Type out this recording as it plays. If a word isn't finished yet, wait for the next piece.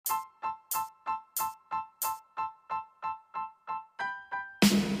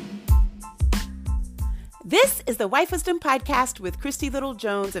This is the Wife Wisdom Podcast with Christy Little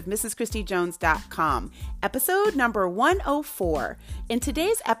Jones of MrsChristyJones.com, episode number 104. In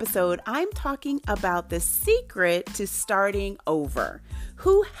today's episode, I'm talking about the secret to starting over.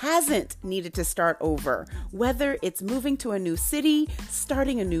 Who hasn't needed to start over? Whether it's moving to a new city,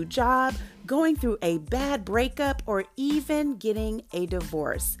 starting a new job, going through a bad breakup, or even getting a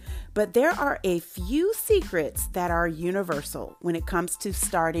divorce. But there are a few secrets that are universal when it comes to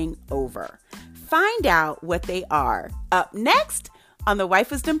starting over. Find out what they are up next on the Wife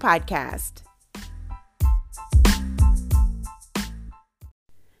Wisdom Podcast.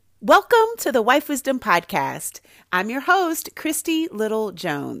 Welcome to the Wife Wisdom Podcast. I'm your host, Christy Little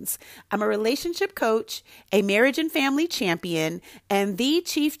Jones. I'm a relationship coach, a marriage and family champion, and the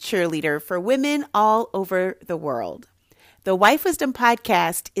chief cheerleader for women all over the world. The Wife Wisdom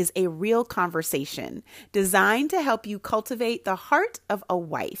Podcast is a real conversation designed to help you cultivate the heart of a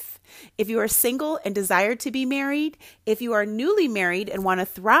wife. If you are single and desire to be married, if you are newly married and want to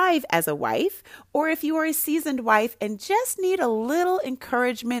thrive as a wife, or if you are a seasoned wife and just need a little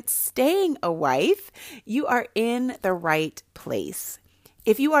encouragement staying a wife, you are in the right place.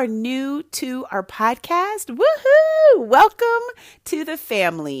 If you are new to our podcast, woohoo! Welcome to the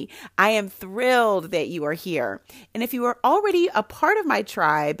family. I am thrilled that you are here. And if you are already a part of my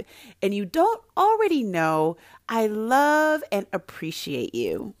tribe and you don't already know, I love and appreciate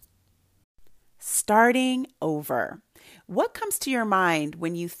you. Starting over. What comes to your mind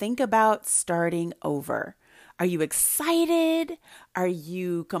when you think about starting over? Are you excited? Are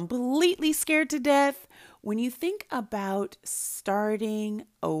you completely scared to death? When you think about starting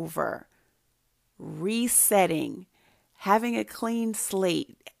over, resetting, having a clean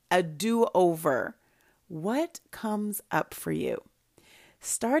slate, a do-over, what comes up for you?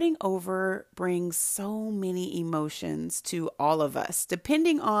 Starting over brings so many emotions to all of us,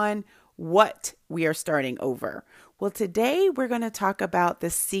 depending on what we are starting over. Well, today we're going to talk about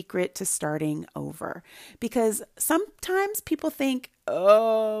the secret to starting over, because sometimes people think,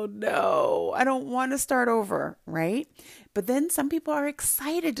 oh no, I don't want to start over, right? But then some people are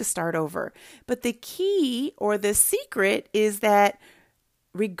excited to start over. But the key or the secret is that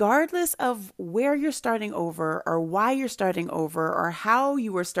regardless of where you're starting over or why you're starting over or how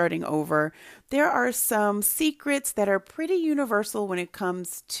you are starting over, there are some secrets that are pretty universal when it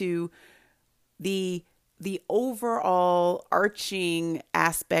comes to the overall arching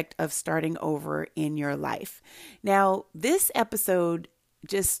aspect of starting over in your life. Now, this episode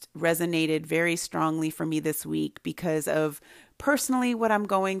just resonated very strongly for me this week because of personally what I'm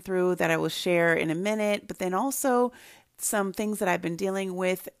going through that I will share in a minute, but then also some things that I've been dealing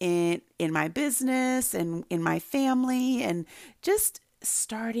with in my business and in my family and just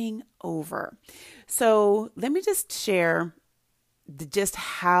starting over. So let me just share just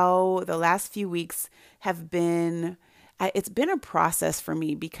how the last few weeks have been. It's been a process for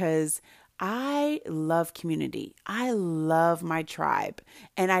me because I love community. I love my tribe.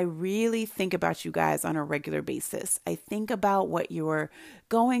 And I really think about you guys on a regular basis. I think about what you're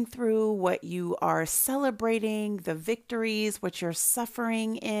going through, what you are celebrating, the victories, what you're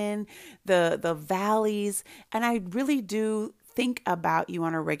suffering in, the valleys. And I really do think about you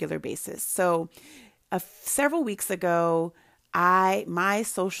on a regular basis. So several weeks ago, my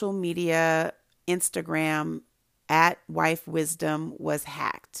social media Instagram at Wife Wisdom was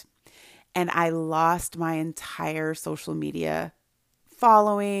hacked, and I lost my entire social media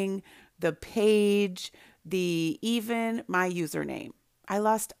following, the page, even my username. I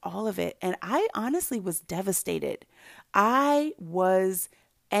lost all of it, and I honestly was devastated. I was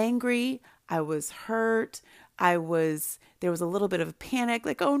angry. I was hurt. There was a little bit of panic,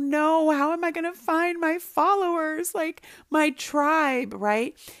 like, oh no, how am I going to find my followers, like my tribe,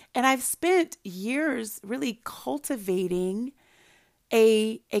 right? And I've spent years really cultivating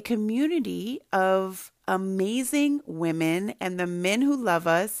a community of amazing women and the men who love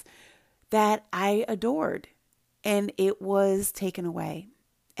us that I adored. And it was taken away.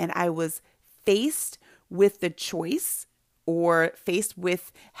 And I was faced with the choice or faced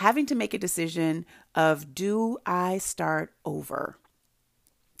with having to make a decision of, do I start over?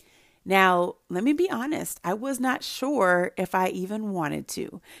 Now, let me be honest. I was not sure if I even wanted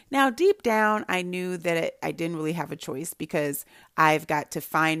to. Now, deep down, I knew that I didn't really have a choice because I've got to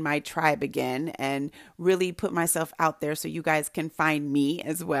find my tribe again and really put myself out there so you guys can find me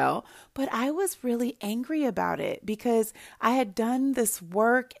as well. But I was really angry about it because I had done this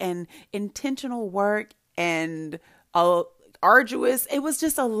work and intentional work and arduous. It was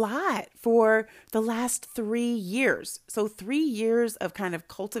just a lot for the last 3 years. So 3 years of kind of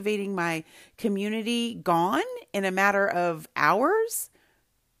cultivating my community gone in a matter of hours.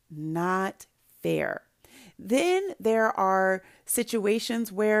 Not fair. Then there are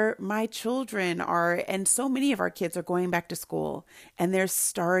situations where my children are, and so many of our kids are going back to school and they're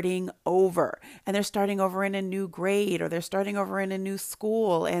starting over, and they're starting over in a new grade, or they're starting over in a new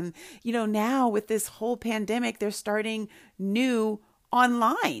school. And, now with this whole pandemic, they're starting new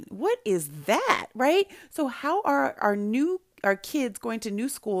online. What is that, right? So how are our kids going to new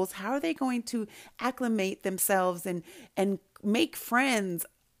schools? How are they going to acclimate themselves and make friends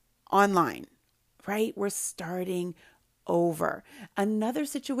online? Right? We're starting over. Another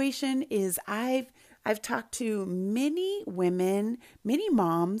situation is I've talked to many women, many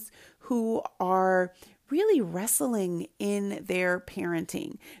moms who are really wrestling in their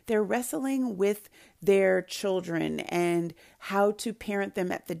parenting. They're wrestling with their children and how to parent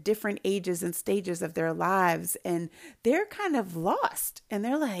them at the different ages and stages of their lives. And they're kind of lost. And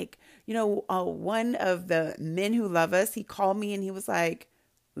they're like, one of the men who love us, he called me and he was like,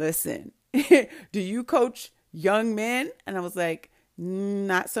 listen, do you coach young men? And I was like,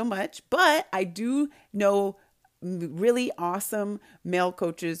 not so much, but I do know really awesome male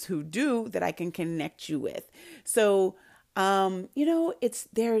coaches who do, that I can connect you with. So, we're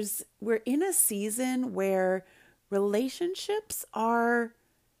in a season where relationships are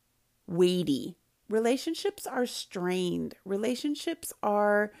weighty. Relationships are strained.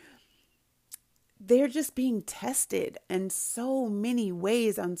 They're just being tested in so many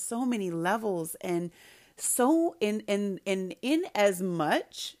ways, on so many levels. And so in as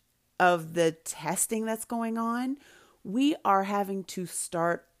much of the testing that's going on, we are having to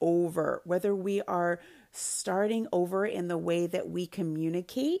start over, whether we are starting over in the way that we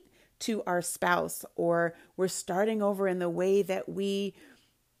communicate to our spouse, or we're starting over in the way that we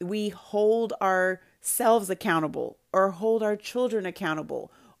hold ourselves accountable, or hold our children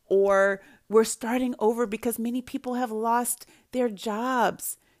accountable, or we're starting over because many people have lost their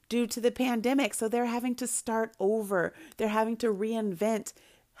jobs due to the pandemic. So they're having to start over. They're having to reinvent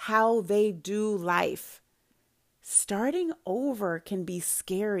how they do life. Starting over can be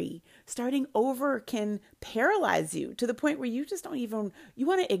scary. Starting over can paralyze you to the point where you just you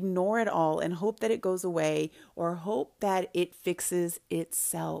want to ignore it all and hope that it goes away, or hope that it fixes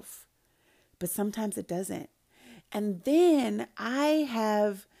itself. But sometimes it doesn't. And then I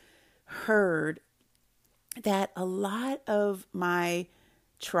have heard that a lot of my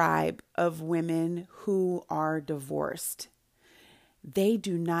tribe of women who are divorced, they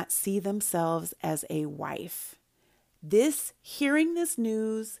do not see themselves as a wife. Hearing this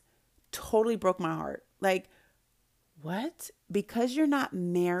news totally broke my heart. Like, what? Because you're not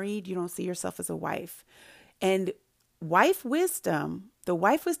married, you don't see yourself as a wife. And Wife Wisdom, the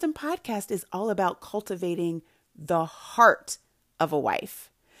Wife Wisdom podcast, is all about cultivating the heart of a wife.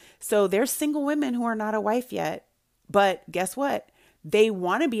 So there's single women who are not a wife yet, but guess what? They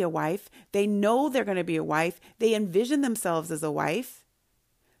want to be a wife. They know they're going to be a wife. They envision themselves as a wife.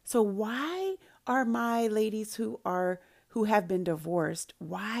 So why are my ladies who have been divorced,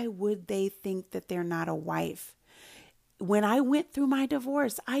 why would they think that they're not a wife? When I went through my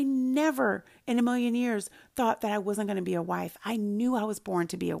divorce, I never in a million years thought that I wasn't going to be a wife. I knew I was born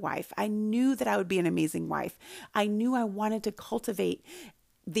to be a wife. I knew that I would be an amazing wife. I knew I wanted to cultivate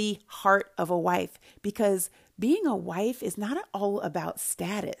the heart of a wife, because being a wife is not all about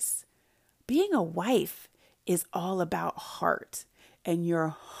status. Being a wife is all about heart, and your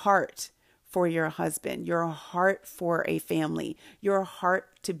heart for your husband, your heart for a family, your heart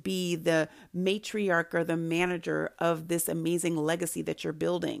to be the matriarch or the manager of this amazing legacy that you're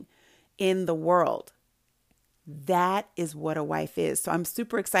building in the world. That is what a wife is. So I'm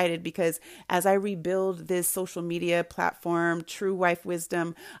super excited, because as I rebuild this social media platform, True Wife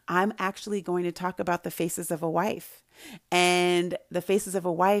Wisdom, I'm actually going to talk about the faces of a wife. And the faces of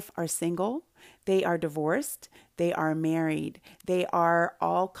a wife are single, they are divorced, they are married, they are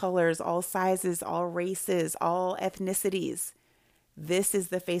all colors, all sizes, all races, all ethnicities. This is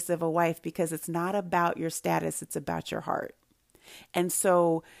the face of a wife, because it's not about your status, it's about your heart. And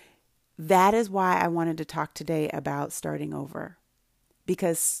so that is why I wanted to talk today about starting over.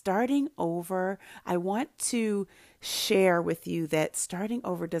 Because starting over, I want to share with you that starting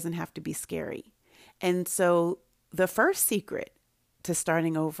over doesn't have to be scary. And so the first secret to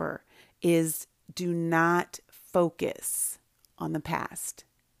starting over is, do not focus on the past.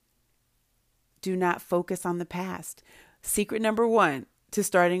 Do not focus on the past. Secret number one to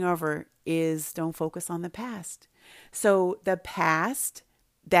starting over is, don't focus on the past. So the past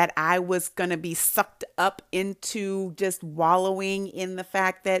that I was going to be sucked up into just wallowing in the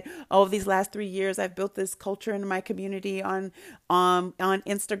fact that, oh, these last 3 years I've built this culture in my community on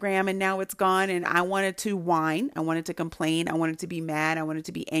Instagram, and now it's gone. And I wanted to whine. I wanted to complain. I wanted to be mad. I wanted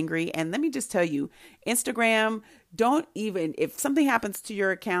to be angry. And let me just tell you, Instagram, if something happens to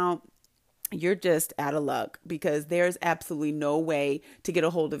your account, you're just out of luck, because there's absolutely no way to get a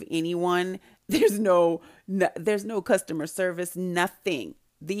hold of anyone. There's no customer service, nothing.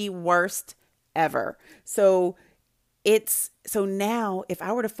 The worst ever. So now if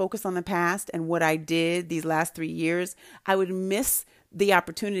I were to focus on the past and what I did these last 3 years, I would miss the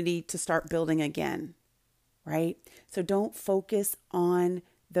opportunity to start building again. Right? So don't focus on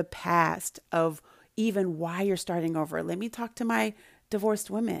the past of even why you're starting over. Let me talk to my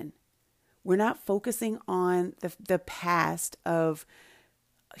divorced women. We're not focusing on the past of,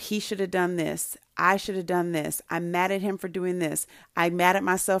 he should have done this. I should have done this. I'm mad at him for doing this. I'm mad at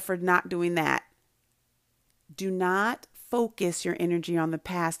myself for not doing that. Do not focus your energy on the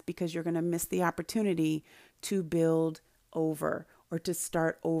past, because you're going to miss the opportunity to build over, or to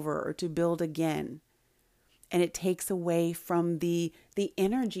start over, or to build again. And it takes away from the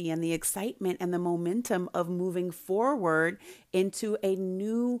energy and the excitement and the momentum of moving forward into a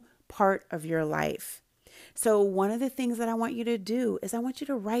new part of your life. So one of the things that I want you to do is I want you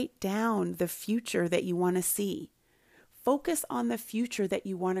to write down the future that you want to see. Focus on the future that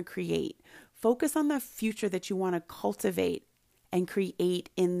you want to create. Focus on the future that you want to cultivate and create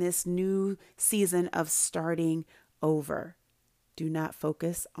in this new season of starting over. Do not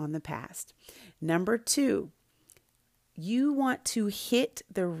focus on the past. Number 2, you want to hit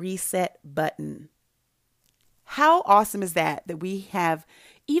the reset button. How awesome is that we have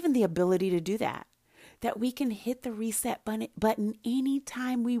even the ability to do that? That we can hit the reset button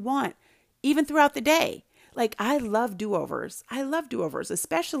anytime we want, even throughout the day. Like, I love do-overs. I love do-overs,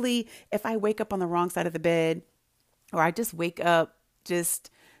 especially if I wake up on the wrong side of the bed, or I just wake up just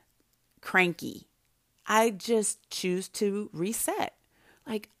cranky. I just choose to reset.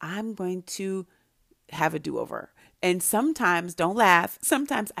 Like, I'm going to have a do-over. And sometimes, don't laugh,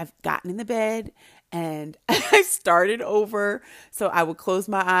 sometimes I've gotten in the bed and I started over. So I would close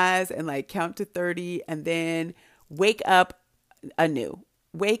my eyes and like count to 30 and then wake up anew.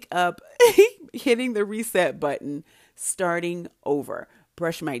 Wake up, hitting the reset button, starting over.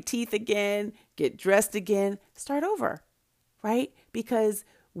 Brush my teeth again, get dressed again, start over, right? Because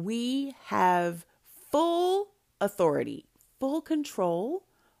we have full authority, full control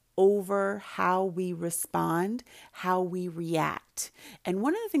over how we respond, how we react. And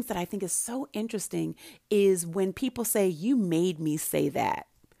one of the things that I think is so interesting is when people say, you made me say that,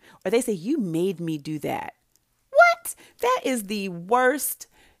 or they say, you made me do that. What? That is the worst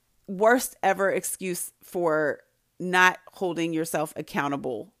ever excuse for not holding yourself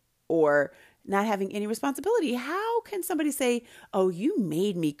accountable or not having any responsibility. How can somebody say, oh, you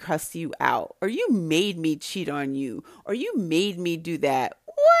made me cuss you out, or you made me cheat on you, or you made me do that?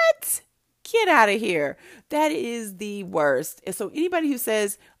 What? Get out of here. That is the worst. And so anybody who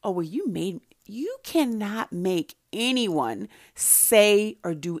says, oh, well, you cannot make anyone say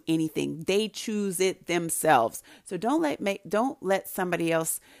or do anything. They choose it themselves. So don't let somebody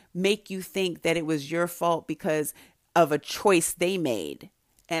else make you think that it was your fault because of a choice they made.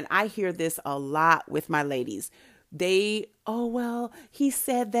 And I hear this a lot with my ladies. Oh, well, he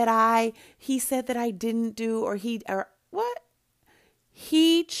said that I didn't do, or what?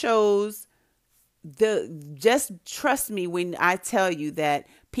 He chose just trust me when I tell you that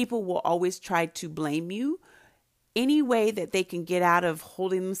people will always try to blame you. Any way that they can get out of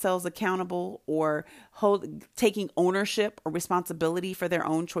holding themselves accountable or taking ownership or responsibility for their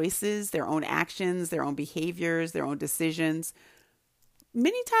own choices, their own actions, their own behaviors, their own decisions.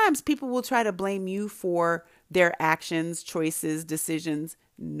 Many times people will try to blame you for their actions, choices, decisions.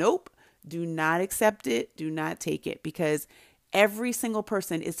 Nope. Do not accept it. Do not take it, because every single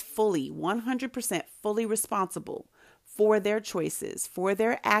person is 100% fully responsible for their choices, for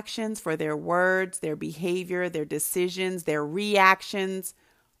their actions, for their words, their behavior, their decisions, their reactions,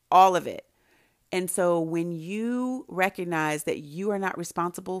 all of it. And so when you recognize that you are not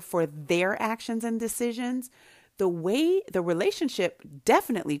responsible for their actions and decisions, the relationship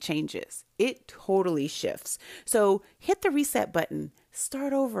definitely changes. It totally shifts. So hit the reset button,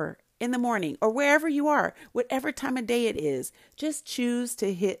 start over in the morning or wherever you are, whatever time of day it is. Just choose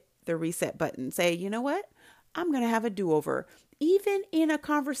to hit the reset button. Say, you know what? I'm going to have a do-over. Even in a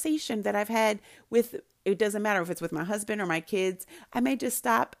conversation that I've had it doesn't matter if it's with my husband or my kids, I may just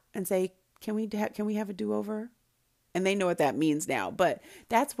stop and say, can we have a do-over? And they know what that means now. But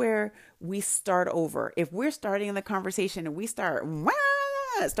that's where we start over. If we're starting in the conversation and we start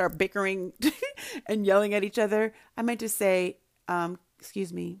start bickering and yelling at each other. I might just say,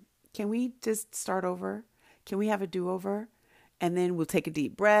 excuse me, can we just start over? Can we have a do-over? And then we'll take a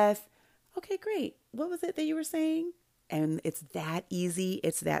deep breath. Okay, great. What was it that you were saying? And it's that easy.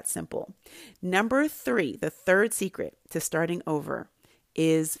 It's that simple. Number 3, the third secret to starting over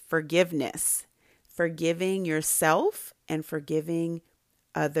is forgiveness. Forgiving yourself and forgiving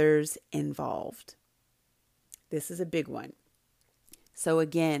others involved. This is a big one. So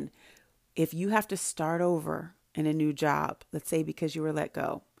again, if you have to start over in a new job, let's say because you were let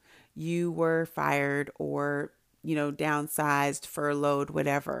go, you were fired or, downsized, furloughed,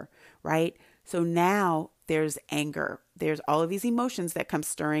 whatever, right? So now there's anger. There's all of these emotions that come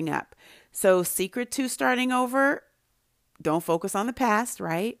stirring up. So secret to starting over, don't focus on the past,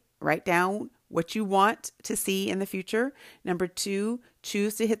 right? Write down what you want to see in the future. Number 2,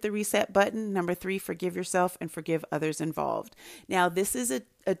 choose to hit the reset button. Number 3, forgive yourself and forgive others involved. Now, this is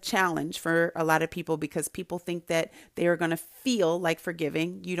a challenge for a lot of people because people think that they are going to feel like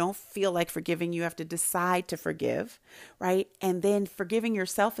forgiving. You don't feel like forgiving. You have to decide to forgive, right? And then forgiving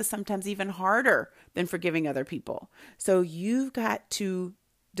yourself is sometimes even harder than forgiving other people. So you've got to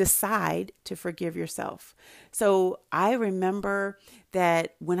decide to forgive yourself. So I remember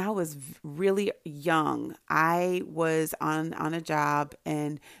that when I was really young, I was on a job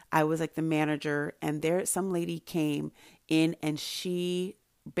and I was like the manager, and some lady came in and she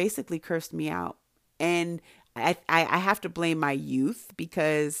basically cursed me out. And I have to blame my youth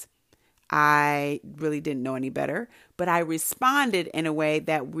because I really didn't know any better, but I responded in a way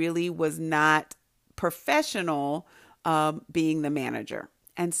that really was not professional, being the manager.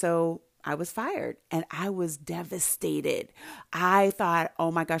 And so I was fired and I was devastated. I thought, oh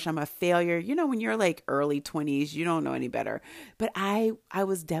my gosh, I'm a failure. When you're like early 20s, you don't know any better. But I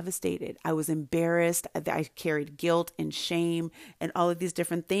was devastated. I was embarrassed. I carried guilt and shame and all of these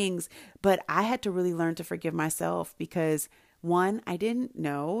different things. But I had to really learn to forgive myself because, one, I didn't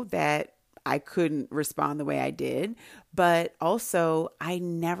know that I couldn't respond the way I did. But also, I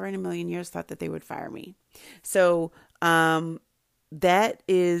never in a million years thought that they would fire me. So, that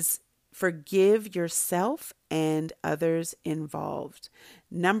is forgive yourself and others involved.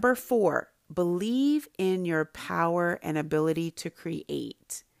 Number 4, believe in your power and ability to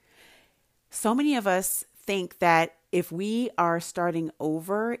create. So many of us think that if we are starting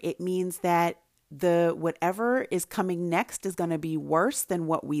over, it means that whatever is coming next is going to be worse than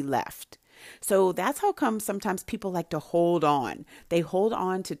what we left. So that's how come sometimes people like to hold on. They hold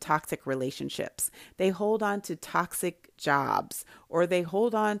on to toxic relationships. They hold on to toxic jobs, or they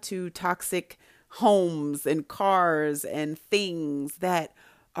hold on to toxic homes and cars and things that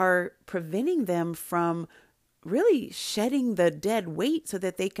are preventing them from really shedding the dead weight so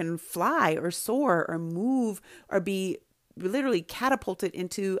that they can fly or soar or move or be literally catapulted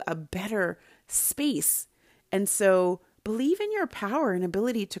into a better space. And so believe in your power and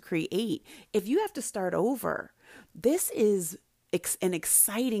ability to create. If you have to start over, this is an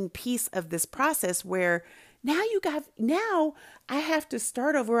exciting piece of this process where now I have to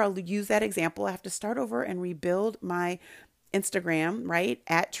start over. I'll use that example. I have to start over and rebuild my Instagram, right?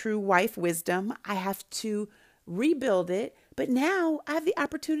 At True Wife Wisdom. I have to rebuild it, but now I have the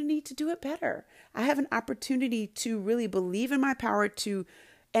opportunity to do it better. I have an opportunity to really believe in my power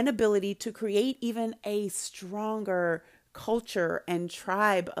and ability to create even a stronger culture and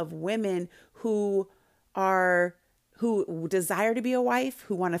tribe of women who desire to be a wife,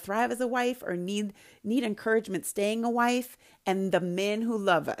 who want to thrive as a wife or need encouragement staying a wife, and the men who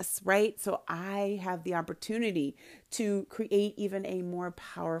love us, right? So I have the opportunity to create even a more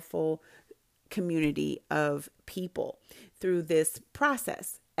powerful community of people through this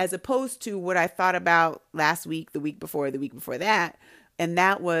process, as opposed to what I thought about last week, the week before that. And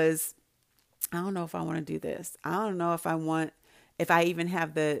that was, I don't know if I want to do this. I don't know if I even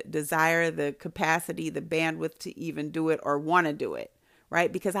have the desire, the capacity, the bandwidth to even do it or want to do it,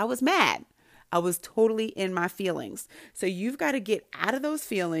 right? Because I was mad. I was totally in my feelings. So you've got to get out of those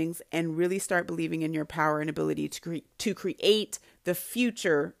feelings and really start believing in your power and ability to create the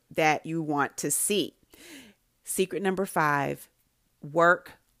future that you want to see. Secret number 5,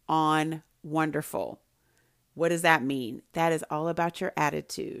 work on wonderful. What does that mean? That is all about your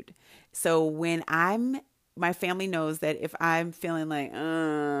attitude. So when my family knows that if I'm feeling like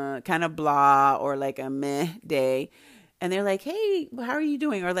kind of blah or like a meh day, and they're like, hey, how are you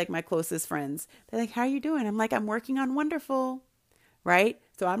doing? Or like my closest friends, they're like, how are you doing? I'm like, I'm working on wonderful, right?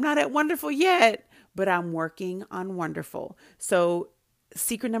 So I'm not at wonderful yet, but I'm working on wonderful. So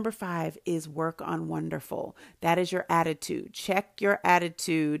Secret number 5 is work on wonderful. That is your attitude. Check your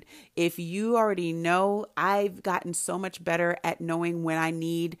attitude. If you already know, I've gotten so much better at knowing when I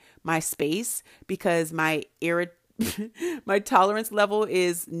need my space because my tolerance level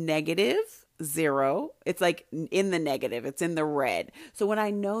is -0. It's like in the negative. It's in the red. So when I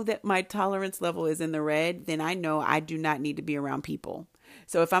know that my tolerance level is in the red, then I know I do not need to be around people.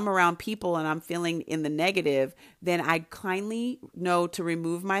 So if I'm around people and I'm feeling in the negative, then I kindly know to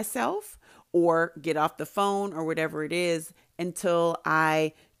remove myself or get off the phone or whatever it is until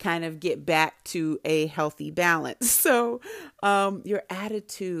I kind of get back to a healthy balance. So your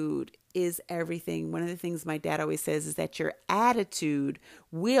attitude is everything. One of the things my dad always says is that your attitude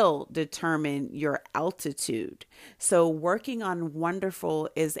will determine your altitude. So working on wonderful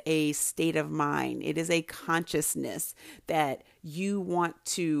is a state of mind. It is a consciousness that you want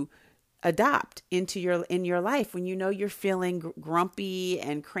to adopt into in your life when you know you're feeling grumpy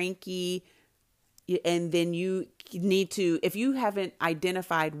and cranky. And then you need to, if you haven't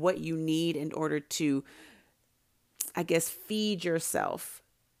identified what you need in order to, I guess, feed yourself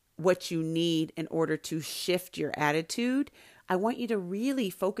what you need in order to shift your attitude, I want you to really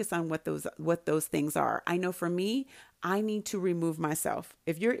focus on what those things are. I know for me, I need to remove myself.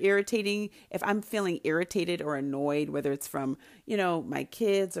 If I'm feeling irritated or annoyed, whether it's from, my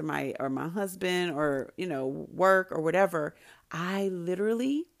kids or my husband or, work or whatever, I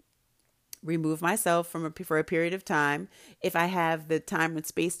literally remove myself for a period of time. If I have the time and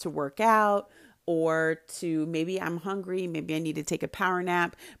space to work out, or to maybe I'm hungry, maybe I need to take a power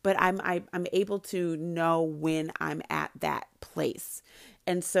nap, but I'm able to know when I'm at that place.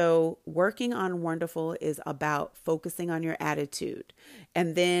 And so working on wonderful is about focusing on your attitude.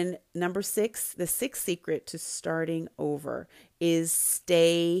 And then number 6, the 6th secret to starting over is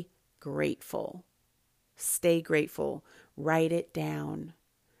stay grateful. Stay grateful. Write it down.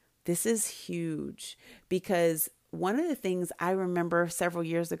 This is huge because one of the things I remember several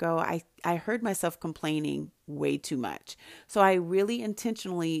years ago, I heard myself complaining way too much. So I really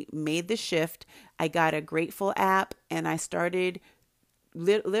intentionally made the shift. I got a Grateful app and I started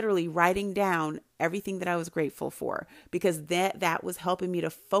literally writing down everything that I was grateful for because that was helping me to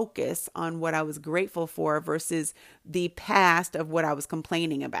focus on what I was grateful for versus the past of what I was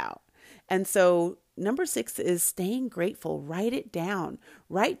complaining about. And so number 6 is staying grateful. Write it down.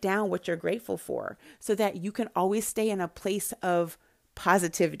 Write down what you're grateful for so that you can always stay in a place of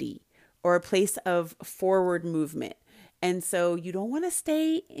positivity or a place of forward movement. And so you don't want to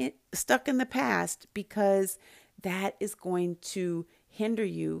stay stuck in the past because that is going to hinder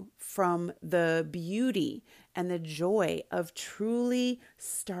you from the beauty and the joy of truly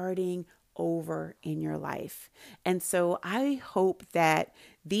starting over in your life. And so I hope that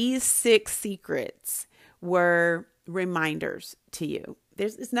these 6 secrets were reminders to you.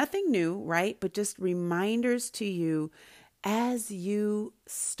 It's nothing new, right? But just reminders to you as you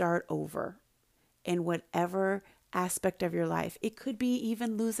start over in whatever aspect of your life. It could be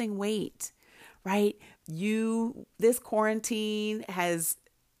even losing weight, right? This quarantine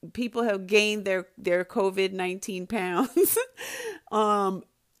people have gained their COVID-19 pounds.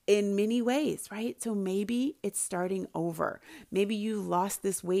 In many ways, right? So maybe it's starting over. Maybe you lost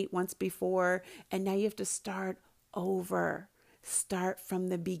this weight once before and now you have to start over. Start from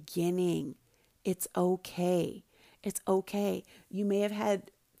the beginning. It's okay. It's okay. You may have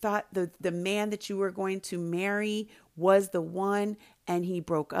thought the man that you were going to marry was the one and he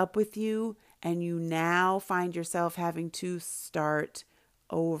broke up with you and you now find yourself having to start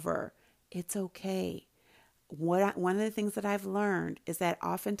over. It's okay. One of the things that I've learned is that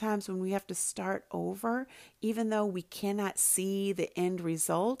oftentimes when we have to start over, even though we cannot see the end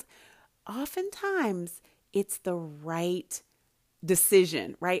result, oftentimes it's the right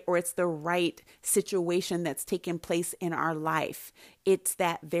decision, right? Or it's the right situation that's taken place in our life. It's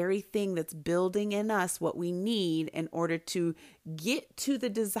that very thing that's building in us what we need in order to get to the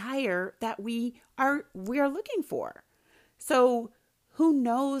desire that we are looking for. So who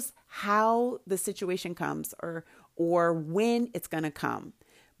knows how the situation comes or when it's going to come,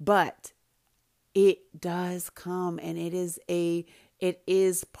 but it does come, and it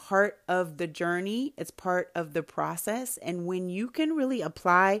is part of the journey. It's part of the process. And when you can really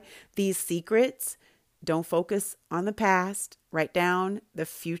apply these secrets, don't focus on the past, write down the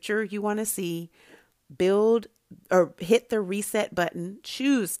future you want to see, build or hit the reset button,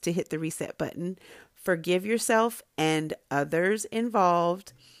 choose to hit the reset button, forgive yourself and others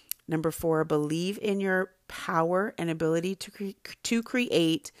involved. Number 4, believe in your power and ability to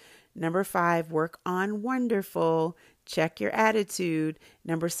create. Number 5, work on wonderful. Check your attitude.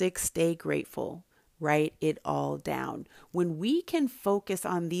 Number 6, stay grateful. write it all down. When we can focus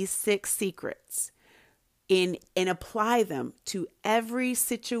on these 6 secrets and apply them to every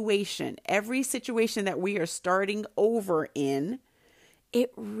situation that we are starting over in,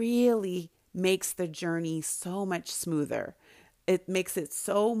 it really makes the journey so much smoother. It makes it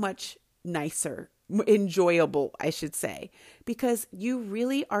so much nicer, enjoyable, I should say, because you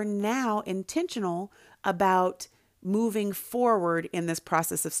really are now intentional about moving forward in this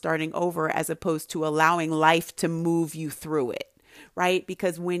process of starting over, as opposed to allowing life to move you through it, right?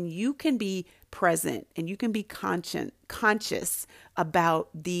 Because when you can be present and you can be conscious about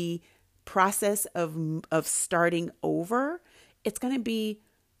the process of starting over, it's going to be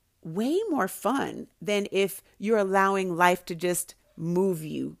way more fun than if you're allowing life to just move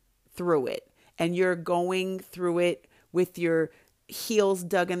you through it and you're going through it with your heels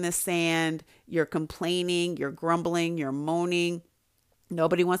dug in the sand. You're complaining, you're grumbling, you're moaning.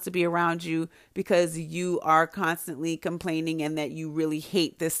 Nobody wants to be around you because you are constantly complaining and that you really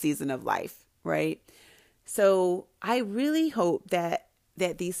hate this season of life, right? So I really hope that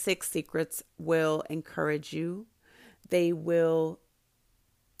these 6 secrets will encourage you. They will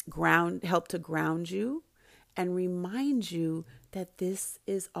help to ground you and remind you that this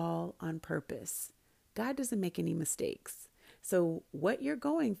is all on purpose. God doesn't make any mistakes. So what you're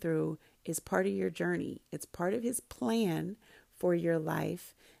going through is part of your journey. It's part of His plan for your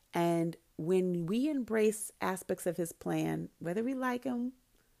life. And when we embrace aspects of His plan, whether we like them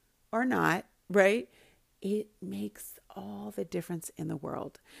or not, right, it makes all the difference in the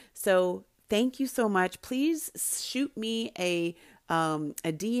world. So thank you so much. Please shoot me a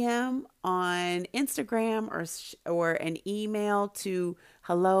DM on Instagram or an email to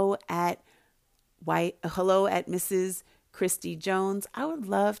hello at Mrs. Christy Jones. I would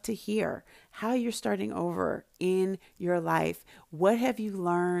love to hear how you're starting over in your life. What have you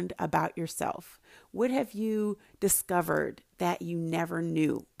learned about yourself? What have you discovered that you never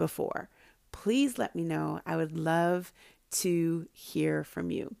knew before? Please let me know. I would love to hear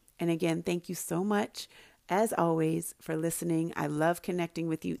from you. And again, thank you so much, as always, for listening. I love connecting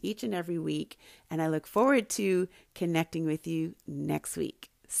with you each and every week, and I look forward to connecting with you next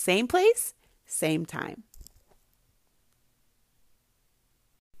week. Same place, same time.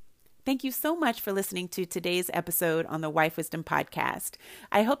 Thank you so much for listening to today's episode on the Wife Wisdom Podcast.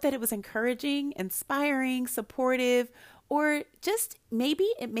 I hope that it was encouraging, inspiring, supportive, or just maybe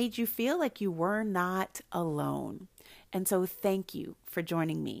it made you feel like you were not alone. And so thank you for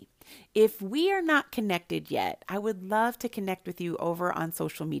joining me. If we are not connected yet, I would love to connect with you over on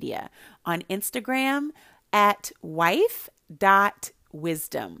social media, on Instagram at wife.wisdom.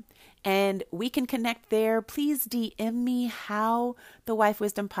 And we can connect there. Please DM me how the Wife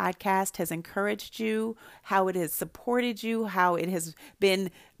Wisdom Podcast has encouraged you, how it has supported you, how it has been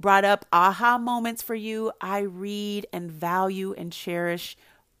brought up aha moments for you. I read and value and cherish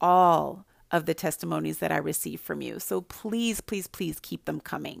all of the testimonies that I receive from you. So please, please, please keep them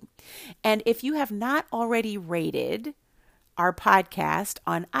coming. And if you have not already rated our podcast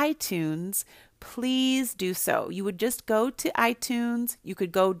on iTunes, please do so. You would just go to iTunes. You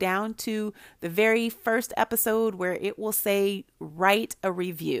could go down to the very first episode where it will say, write a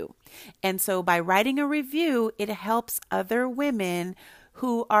review. And so by writing a review, it helps other women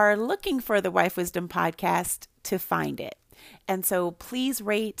who are looking for the Wife Wisdom Podcast to find it. And so please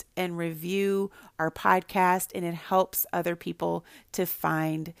rate and review our podcast, and it helps other people to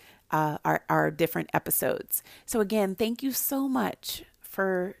find our different episodes. So again, thank you so much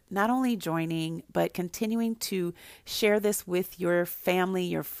for not only joining, but continuing to share this with your family,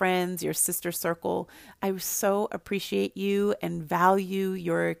 your friends, your sister circle. I so appreciate you and value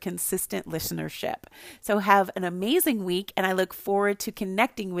your consistent listenership. So have an amazing week, and I look forward to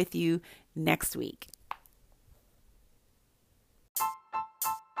connecting with you next week.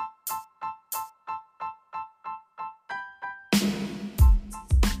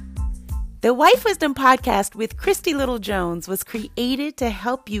 The Wife Wisdom Podcast with Christy Little Jones was created to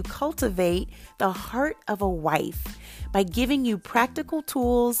help you cultivate the heart of a wife by giving you practical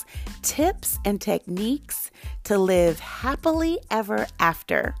tools, tips, and techniques to live happily ever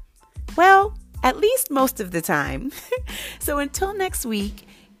after. Well, at least most of the time. So until next week,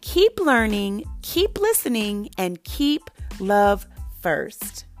 keep learning, keep listening, and keep love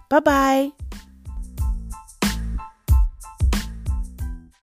first. Bye-bye.